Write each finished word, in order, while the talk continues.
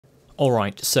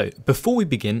Alright, so before we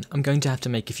begin, I'm going to have to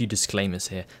make a few disclaimers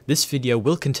here. This video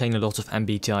will contain a lot of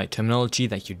MBTI terminology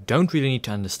that you don't really need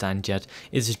to understand yet.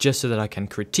 It is just so that I can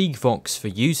critique Vox for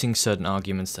using certain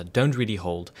arguments that don't really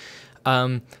hold.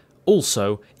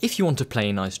 Also, if you want to play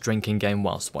a nice drinking game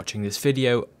whilst watching this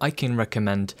video, I can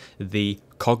recommend the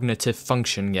cognitive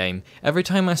function game. Every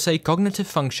time I say cognitive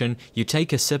function, you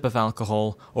take a sip of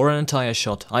alcohol or an entire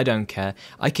shot, I don't care.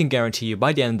 I can guarantee you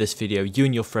by the end of this video, you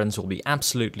and your friends will be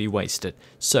absolutely wasted.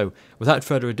 So, without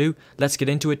further ado, let's get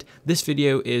into it. This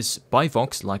video is by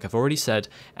Vox, like I've already said,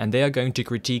 and they are going to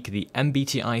critique the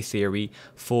MBTI theory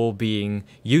for being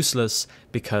useless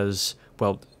because,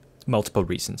 well, multiple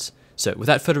reasons. So,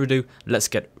 without further ado, let's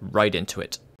get right into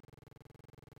it.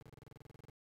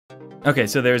 Okay,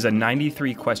 so there's a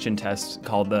 93-question test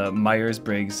called the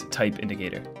Myers-Briggs Type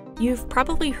Indicator. You've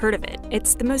probably heard of it.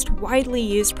 It's the most widely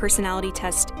used personality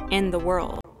test in the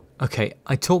world. Okay,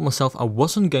 I told myself I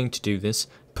wasn't going to do this,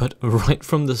 but right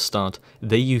from the start,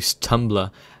 they used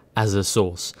Tumblr as a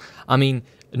source. I mean,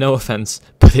 no offense,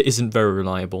 but it isn't very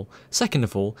reliable. Second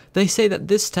of all, they say that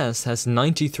this test has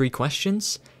 93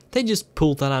 questions. They just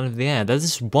pulled that out of the air. There's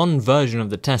this one version of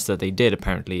the test that they did,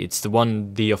 apparently. It's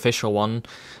the official one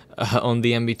on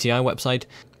the MBTI website,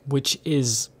 which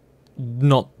is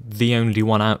not the only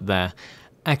one out there.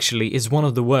 Actually, is one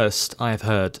of the worst I've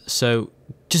heard, so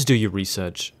just do your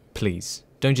research, please.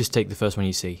 Don't just take the first one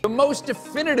you see. The most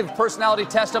definitive personality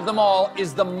test of them all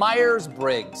is the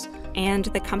Myers-Briggs. And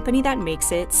the company that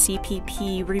makes it,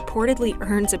 CPP, reportedly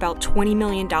earns about $20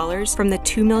 million from the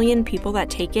 2 million people that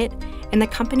take it, and the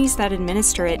companies that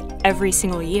administer it every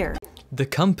single year. The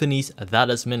companies that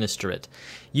administer it.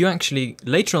 You actually,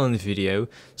 later on in the video,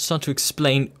 start to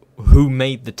explain who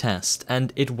made the test,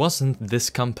 and it wasn't this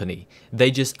company.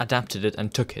 They just adapted it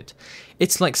and took it.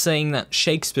 It's like saying that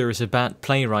Shakespeare is a bad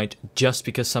playwright just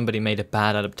because somebody made a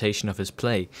bad adaptation of his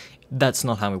play. That's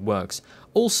not how it works.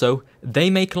 Also, they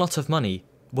make lots of money.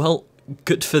 Well,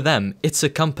 good for them. It's a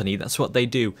company, that's what they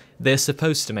do. They're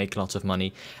supposed to make lots of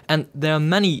money. And there are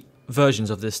many versions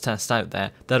of this test out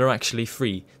there that are actually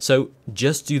free. So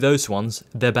just do those ones,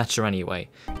 they're better anyway.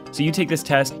 So you take this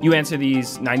test, you answer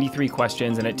these 93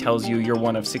 questions, and it tells you you're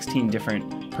one of 16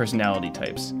 different personality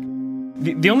types.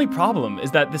 The only problem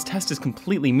is that this test is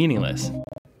completely meaningless.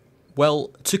 Well,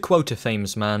 to quote a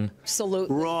famous man,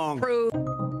 Absolutely wrong.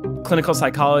 Clinical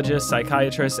psychologists,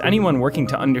 psychiatrists, anyone working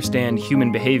to understand human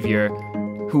behavior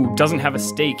who doesn't have a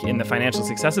stake in the financial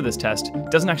success of this test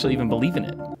doesn't actually even believe in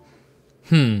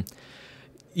it.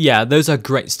 Yeah, those are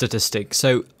great statistics.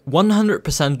 So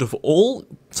 100% of all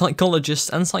psychologists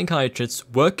and psychiatrists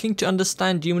working to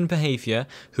understand human behavior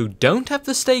who don't have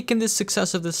the stake in the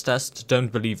success of this test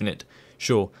don't believe in it.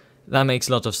 Sure, that makes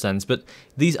a lot of sense, but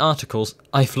these articles,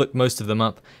 I've looked most of them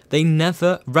up, they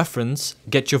never reference,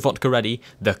 get your vodka ready,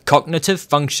 the cognitive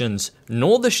functions,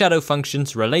 nor the shadow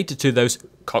functions related to those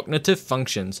cognitive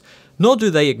functions. Nor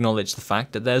do they acknowledge the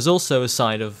fact that there's also a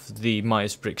side of the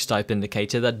Myers-Briggs type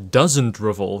indicator that doesn't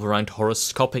revolve around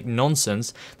horoscopic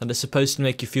nonsense that is supposed to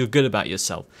make you feel good about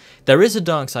yourself. There is a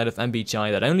dark side of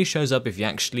MBTI that only shows up if you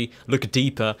actually look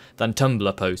deeper than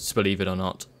Tumblr posts, believe it or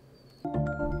not.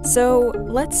 So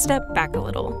let's step back a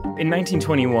little. In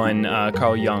 1921,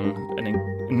 Carl Jung, an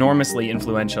enormously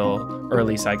influential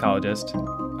early psychologist,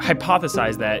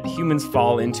 hypothesized that humans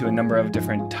fall into a number of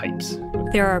different types.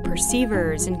 There are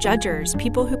perceivers and judgers,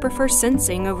 people who prefer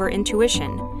sensing over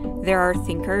intuition. There are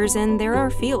thinkers and there are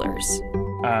feelers.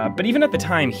 But even at the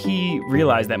time, he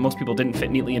realized that most people didn't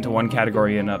fit neatly into one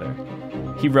category or another.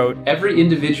 He wrote, "Every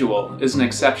individual is an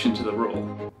exception to the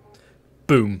rule."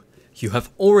 Boom. You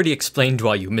have already explained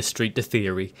why you mistreat the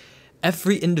theory.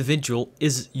 Every individual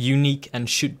is unique and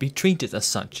should be treated as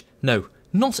such. No,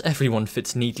 not everyone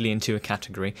fits neatly into a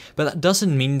category, but that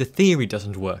doesn't mean the theory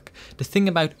doesn't work. The thing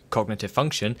about cognitive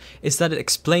function is that it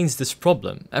explains this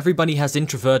problem. Everybody has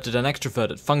introverted and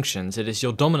extroverted functions. It is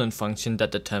your dominant function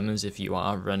that determines if you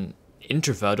are an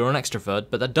introvert or an extrovert,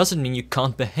 but that doesn't mean you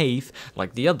can't behave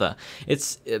like the other.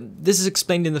 This is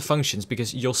explained in the functions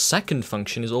because your second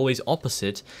function is always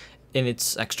opposite in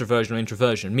its extroversion or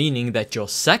introversion, meaning that your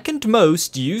second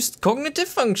most used cognitive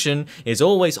function is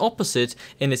always opposite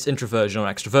in its introversion or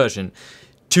extroversion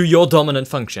to your dominant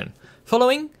function.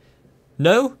 Following?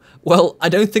 No? Well, I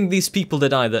don't think these people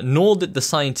did either, nor did the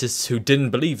scientists who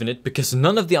didn't believe in it, because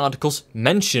none of the articles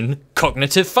mention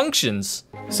cognitive functions.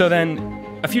 So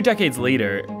then, a few decades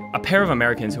later, a pair of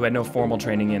Americans who had no formal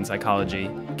training in psychology,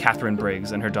 Catherine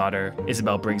Briggs and her daughter,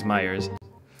 Isabel Briggs Myers.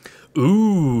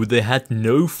 Ooh, they had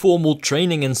no formal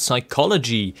training in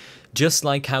psychology. Just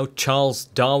like how Charles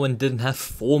Darwin didn't have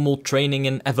formal training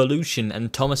in evolution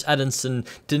and Thomas Edison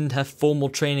didn't have formal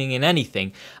training in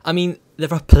anything. I mean,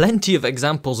 there are plenty of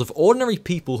examples of ordinary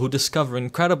people who discover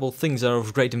incredible things that are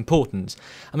of great importance.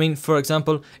 I mean, for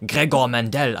example, Gregor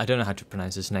Mendel, I don't know how to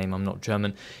pronounce his name, I'm not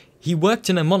German. He worked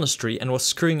in a monastery and was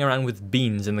screwing around with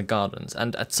beans in the gardens,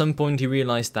 and at some point he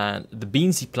realized that the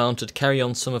beans he planted carry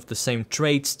on some of the same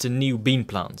traits to new bean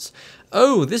plants.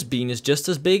 Oh, this bean is just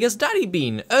as big as Daddy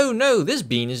Bean. Oh no, this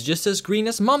bean is just as green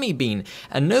as Mommy Bean.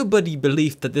 And nobody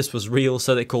believed that this was real,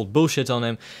 so they called bullshit on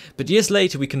him. But years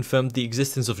later we confirmed the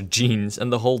existence of genes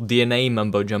and the whole DNA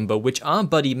mumbo-jumbo, which our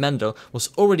buddy Mendel was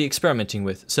already experimenting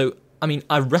with. So, I mean,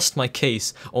 I rest my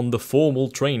case on the formal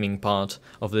training part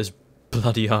of this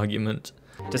bloody argument.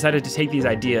 Decided to take these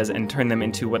ideas and turn them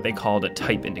into what they called a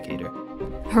type indicator.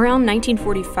 Around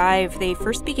 1945, they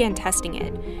first began testing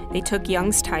it. They took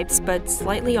Young's types but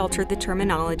slightly altered the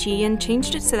terminology and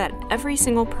changed it so that every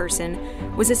single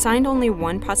person was assigned only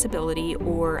one possibility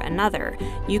or another.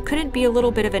 You couldn't be a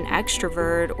little bit of an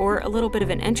extrovert or a little bit of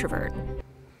an introvert.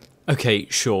 Okay,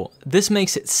 sure. This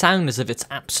makes it sound as if it's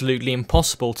absolutely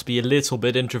impossible to be a little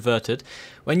bit introverted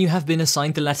when you have been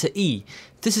assigned the letter E.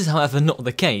 This is, however, not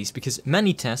the case, because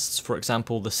many tests, for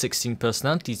example the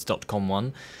 16personalities.com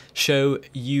one, show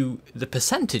you the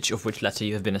percentage of which letter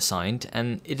you have been assigned,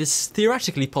 and it is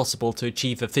theoretically possible to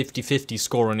achieve a 50-50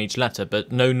 score on each letter,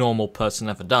 but no normal person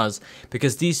ever does,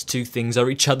 because these two things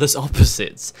are each other's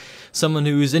opposites. Someone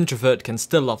who is introvert can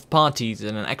still love parties,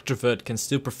 and an extrovert can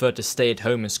still prefer to stay at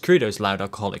home and screw those loud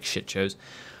alcoholic shit shows.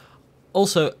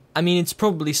 Also, I mean, it's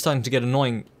probably starting to get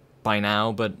annoying by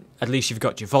now, but at least you've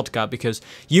got your vodka, because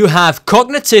you have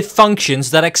cognitive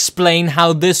functions that explain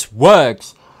how this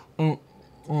works.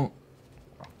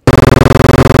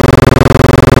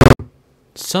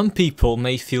 Some people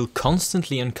may feel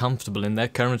constantly uncomfortable in their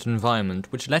current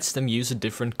environment, which lets them use a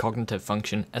different cognitive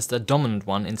function as their dominant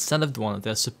one instead of the one that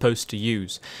they're supposed to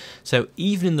use. So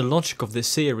even in the logic of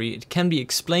this theory, it can be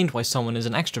explained why someone is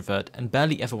an extrovert and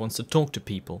barely ever wants to talk to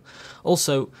people.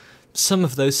 Also, some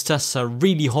of those tests are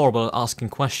really horrible at asking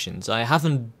questions. I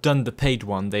haven't done the paid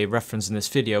one they reference in this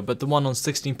video, but the one on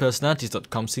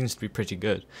 16personalities.com seems to be pretty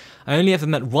good. I only ever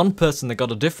met one person that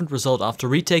got a different result after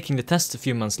retaking the test a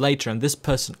few months later, and this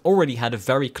person already had a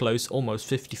very close, almost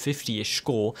 50-50-ish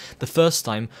score the first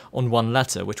time on one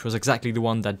letter, which was exactly the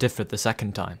one that differed the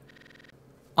second time.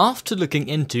 After looking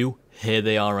into, here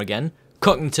they are again,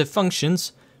 cognitive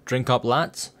functions, drink up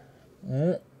lads,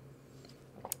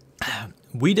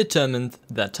 we determined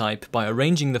their type by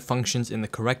arranging the functions in the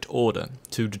correct order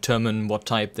to determine what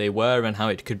type they were and how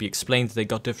it could be explained that they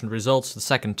got different results the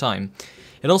second time.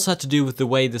 It also had to do with the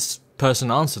way this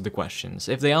person answered the questions.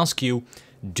 If they ask you,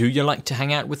 do you like to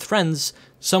hang out with friends?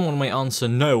 Someone may answer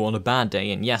no on a bad day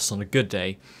and yes on a good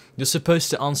day. You're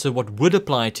supposed to answer what would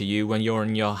apply to you when you're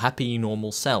in your happy,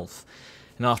 normal self.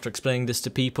 And after explaining this to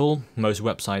people, most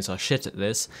websites are shit at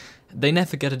this, they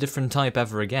never get a different type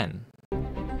ever again.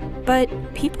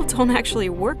 But people don't actually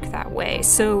work that way,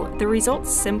 so the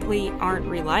results simply aren't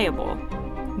reliable.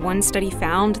 One study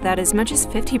found that as much as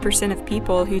 50% of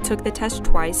people who took the test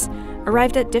twice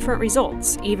arrived at different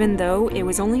results, even though it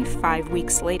was only 5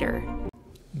 weeks later.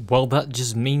 Well, that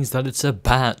just means that it's a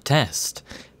bad test.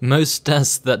 Most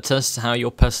tests that test how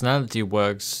your personality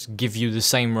works give you the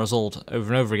same result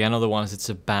over and over again, otherwise it's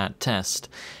a bad test.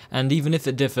 And even if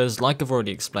it differs, like I've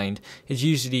already explained, it's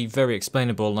usually very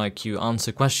explainable, like you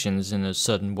answer questions in a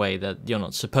certain way that you're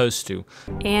not supposed to.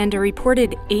 And a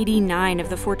reported 89 of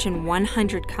the Fortune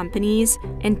 100 companies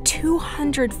and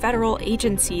 200 federal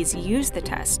agencies use the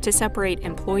test to separate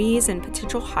employees and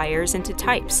potential hires into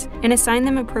types and assign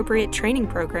them appropriate training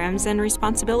programs and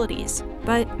responsibilities.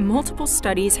 But multiple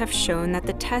studies have shown that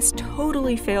the test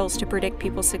totally fails to predict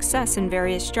people's success in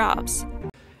various jobs.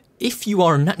 If you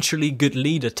are a naturally good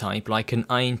leader type, like an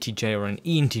INTJ or an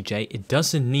ENTJ, it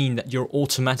doesn't mean that you're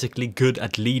automatically good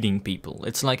at leading people.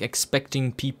 It's like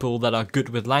expecting people that are good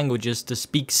with languages to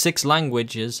speak 6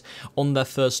 languages on their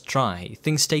first try.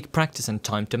 Things take practice and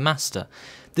time to master.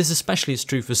 This especially is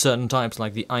true for certain types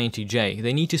like the INTJ.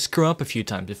 They need to screw up a few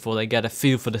times before they get a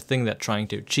feel for the thing they're trying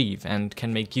to achieve and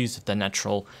can make use of their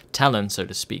natural talent, so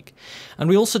to speak. And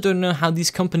we also don't know how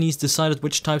these companies decided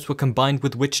which types were combined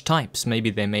with which types. Maybe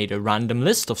they made a random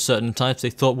list of certain types they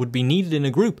thought would be needed in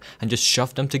a group and just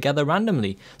shoved them together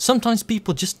randomly. Sometimes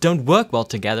people just don't work well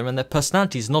together and their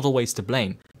personality is not always to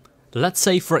blame. Let's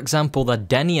say, for example, that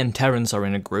Danny and Terrence are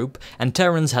in a group, and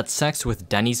Terrence had sex with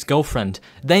Danny's girlfriend.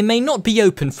 They may not be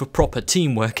open for proper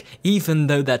teamwork, even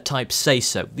though their types say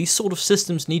so. These sort of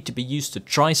systems need to be used to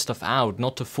try stuff out,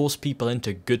 not to force people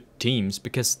into good teams,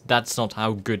 because that's not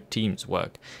how good teams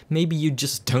work. Maybe you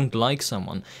just don't like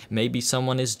someone. Maybe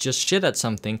someone is just shit at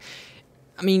something.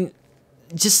 I mean,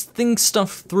 just think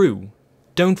stuff through.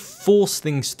 Don't force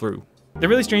things through. The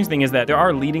really strange thing is that there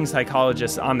are leading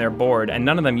psychologists on their board, and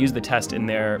none of them use the test in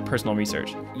their personal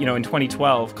research. You know, in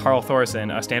 2012, Carl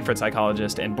Thorson, a Stanford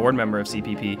psychologist and board member of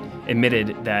CPP,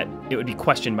 admitted that it would be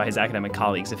questioned by his academic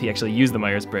colleagues if he actually used the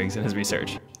Myers-Briggs in his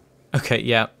research. Okay,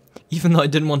 yeah. Even though I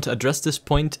didn't want to address this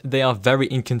point, they are very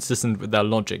inconsistent with their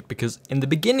logic, because in the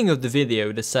beginning of the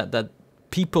video they said that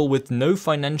people with no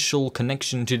financial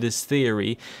connection to this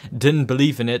theory didn't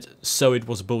believe in it, so it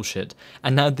was bullshit.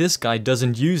 And now this guy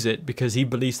doesn't use it because he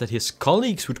believes that his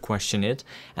colleagues would question it,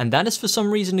 and that is for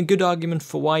some reason a good argument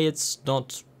for why it's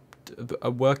not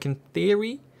a working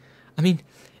theory? I mean,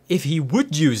 if he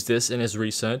would use this in his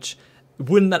research,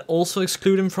 wouldn't that also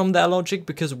exclude him from their logic?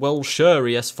 Because, well, sure,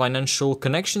 he has financial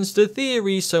connections to the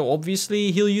theory, so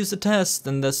obviously he'll use the test,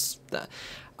 and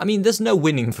I mean, there's no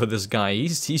winning for this guy.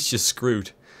 He's just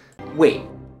screwed. Wait,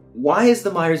 why is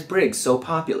the Myers-Briggs so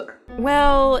popular?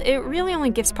 Well, it really only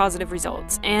gives positive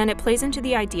results, and it plays into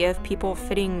the idea of people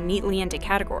fitting neatly into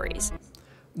categories.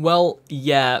 Well,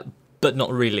 yeah, but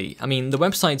not really. I mean, the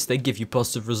websites, they give you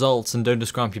positive results and don't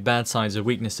describe your bad sides or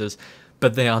weaknesses,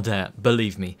 but they are there,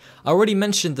 believe me. I already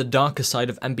mentioned the darker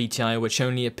side of MBTI, which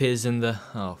only appears in the...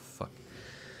 oh, fuck.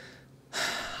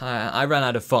 I ran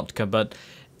out of vodka, but...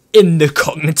 in the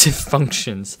cognitive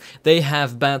functions. They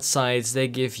have bad sides, they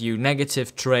give you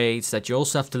negative traits that you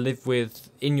also have to live with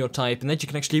in your type and that you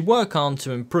can actually work on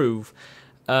to improve.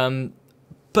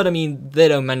 But I mean, they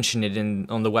don't mention it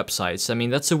on the websites. I mean,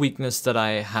 that's a weakness that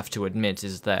I have to admit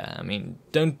is there. I mean,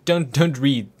 don't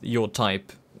read your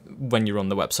type when you're on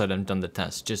the website and done the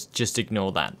test. Just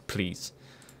ignore that, please.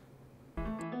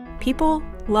 People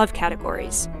love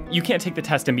categories. You can't take the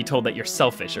test and be told that you're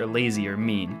selfish or lazy or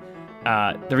mean.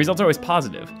 The results are always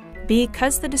positive.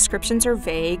 Because the descriptions are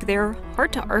vague, they're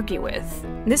hard to argue with.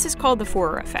 This is called the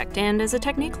Forer effect, and is a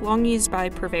technique long used by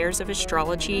purveyors of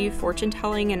astrology,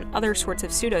 fortune-telling, and other sorts of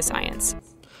pseudoscience.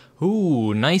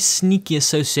 Ooh, nice sneaky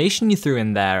association you threw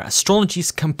in there.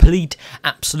 Astrology's complete,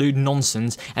 absolute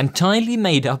nonsense, entirely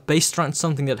made up based around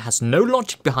something that has no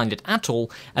logic behind it at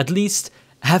all. At least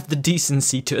have the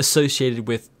decency to associate it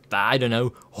with, I don't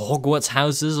know, Hogwarts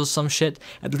houses or some shit.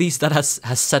 At least that has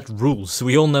set rules.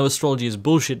 We all know astrology is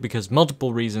bullshit because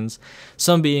multiple reasons.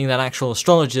 Some being that actual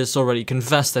astrologists already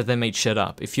confessed that they made shit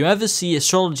up. If you ever see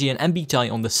astrology and MBTI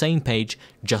on the same page,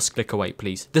 just click away,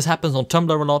 please. This happens on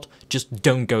Tumblr a lot. Just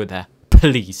don't go there.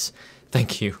 Please.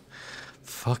 Thank you.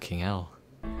 Fucking hell.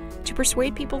 To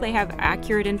persuade people they have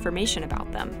accurate information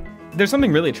about them. There's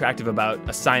something really attractive about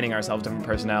assigning ourselves different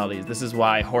personalities. This is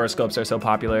why horoscopes are so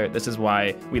popular. This is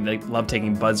why we love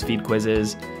taking BuzzFeed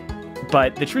quizzes.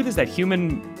 But the truth is that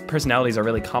human personalities are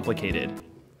really complicated.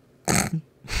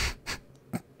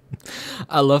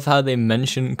 I love how they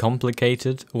mention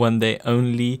complicated when they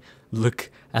only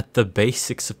look at the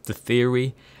basics of the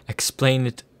theory, explain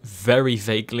it very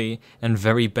vaguely and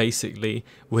very basically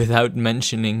without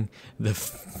mentioning the...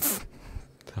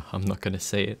 I'm not going to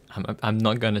say it. I'm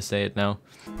not going to say it now.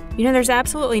 You know, there's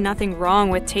absolutely nothing wrong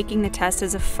with taking the test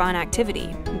as a fun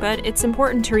activity, but it's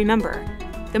important to remember,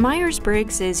 the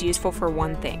Myers-Briggs is useful for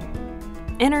one thing: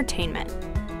 entertainment.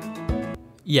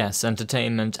 Yes,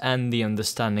 entertainment and the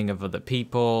understanding of other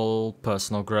people,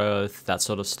 personal growth, that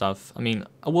sort of stuff. I mean,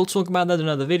 I will talk about that in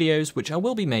other videos, which I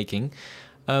will be making.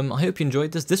 I hope you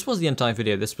enjoyed this. This was the entire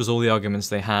video. This was all the arguments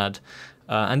they had.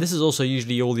 And this is also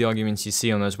usually all the arguments you see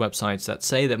on those websites that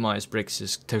say that Myers-Briggs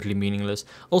is totally meaningless.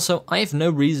 Also, I have no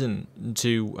reason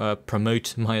to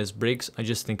promote Myers-Briggs. I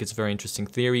just think it's a very interesting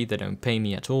theory. They don't pay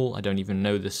me at all. I don't even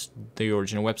know the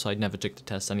original website, never took the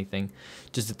test, anything.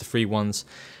 Just did the free ones.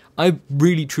 I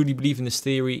really truly believe in this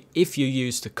theory if you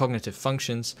use the cognitive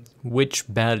functions,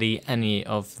 which barely any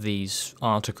of these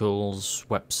articles,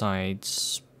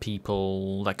 websites,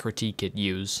 people that critique it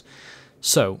use.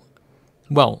 So,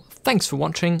 well, thanks for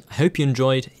watching. I hope you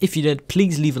enjoyed. If you did,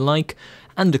 please leave a like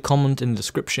and a comment in the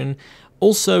description.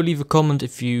 Also, leave a comment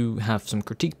if you have some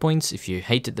critique points. If you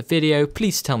hated the video,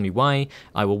 please tell me why.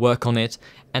 I will work on it,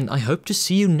 and I hope to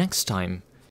see you next time.